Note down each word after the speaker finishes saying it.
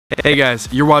Hey guys,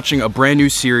 you're watching a brand new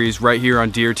series right here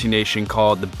on DRT Nation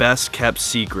called The Best Kept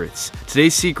Secrets.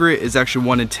 Today's secret is actually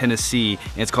one in Tennessee,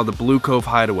 and it's called the Blue Cove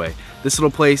Hideaway. This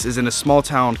little place is in a small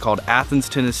town called Athens,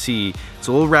 Tennessee. It's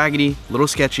a little raggedy, a little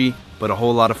sketchy, but a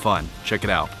whole lot of fun. Check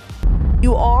it out.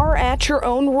 You are at your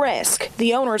own risk.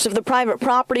 The owners of the private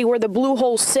property where the blue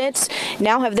hole sits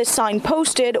now have this sign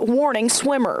posted warning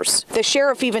swimmers. The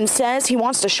sheriff even says he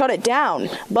wants to shut it down,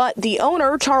 but the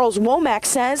owner, Charles Womack,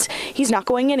 says he's not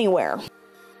going anywhere.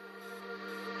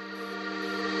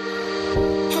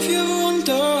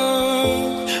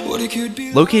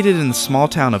 Located in the small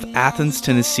town of Athens,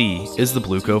 Tennessee, is the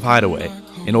Blue Cove Hideaway,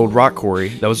 an old rock quarry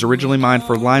that was originally mined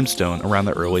for limestone around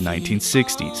the early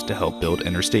 1960s to help build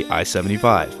Interstate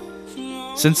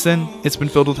I-75. Since then, it's been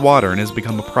filled with water and has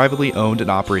become a privately owned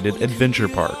and operated adventure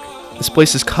park. This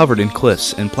place is covered in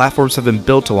cliffs, and platforms have been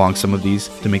built along some of these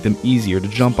to make them easier to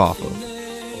jump off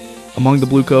of. Among the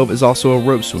Blue Cove is also a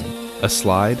rope swing, a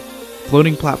slide,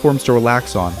 floating platforms to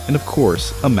relax on, and of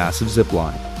course, a massive zip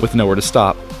line, with nowhere to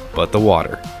stop but the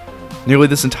water. Nearly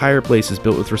this entire place is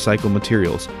built with recycled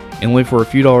materials, and only for a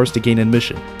few dollars to gain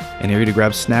admission, an area to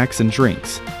grab snacks and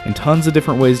drinks, and tons of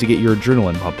different ways to get your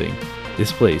adrenaline pumping.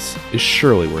 This place is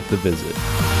surely worth the visit.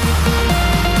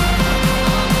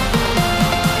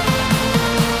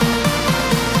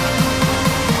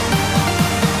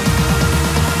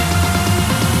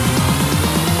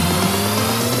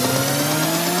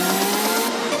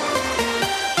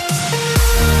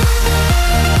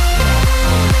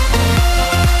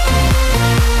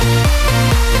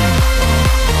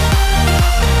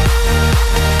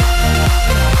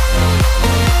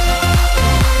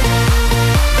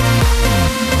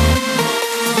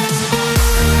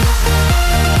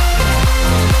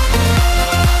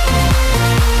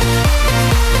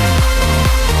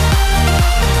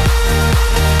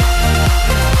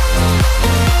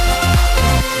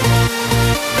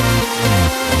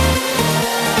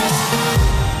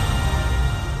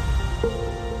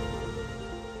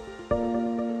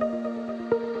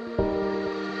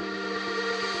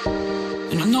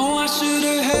 And I know I should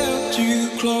have held you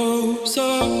closer,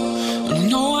 and I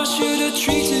know I should have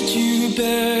treated you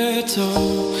better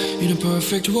in a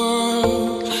perfect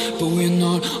world, but we're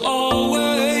not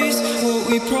always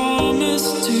what we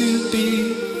promised to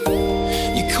be.